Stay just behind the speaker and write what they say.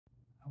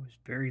was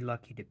very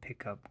lucky to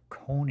pick up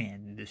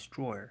Conan the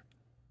Destroyer,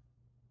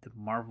 the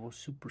Marvel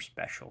Super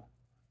Special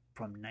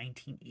from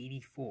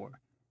 1984.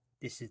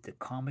 This is the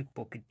comic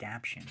book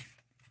adaptation,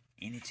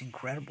 and it's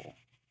incredible.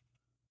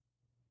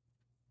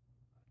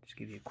 Just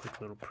give you a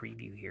quick little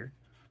preview here.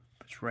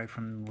 It's right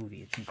from the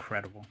movie. It's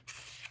incredible.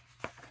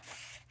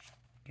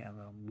 Got a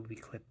little movie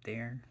clip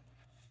there.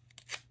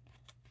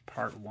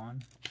 Part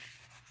 1.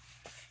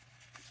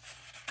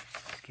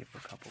 Skip a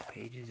couple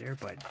pages there,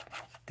 but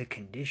the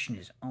condition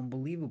is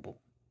unbelievable.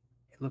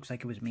 It looks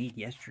like it was made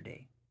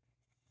yesterday.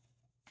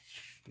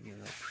 Give you a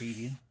little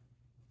preview.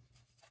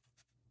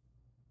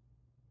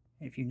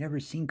 If you've never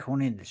seen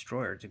Conan the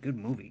Destroyer, it's a good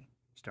movie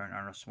starring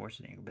Arnold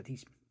Schwarzenegger, but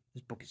this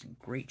book is in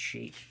great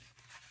shape.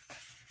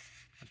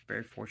 I was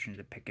very fortunate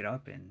to pick it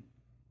up, and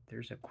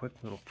there's a quick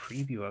little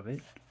preview of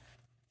it.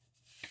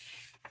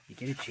 You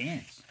get a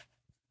chance,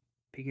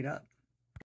 pick it up.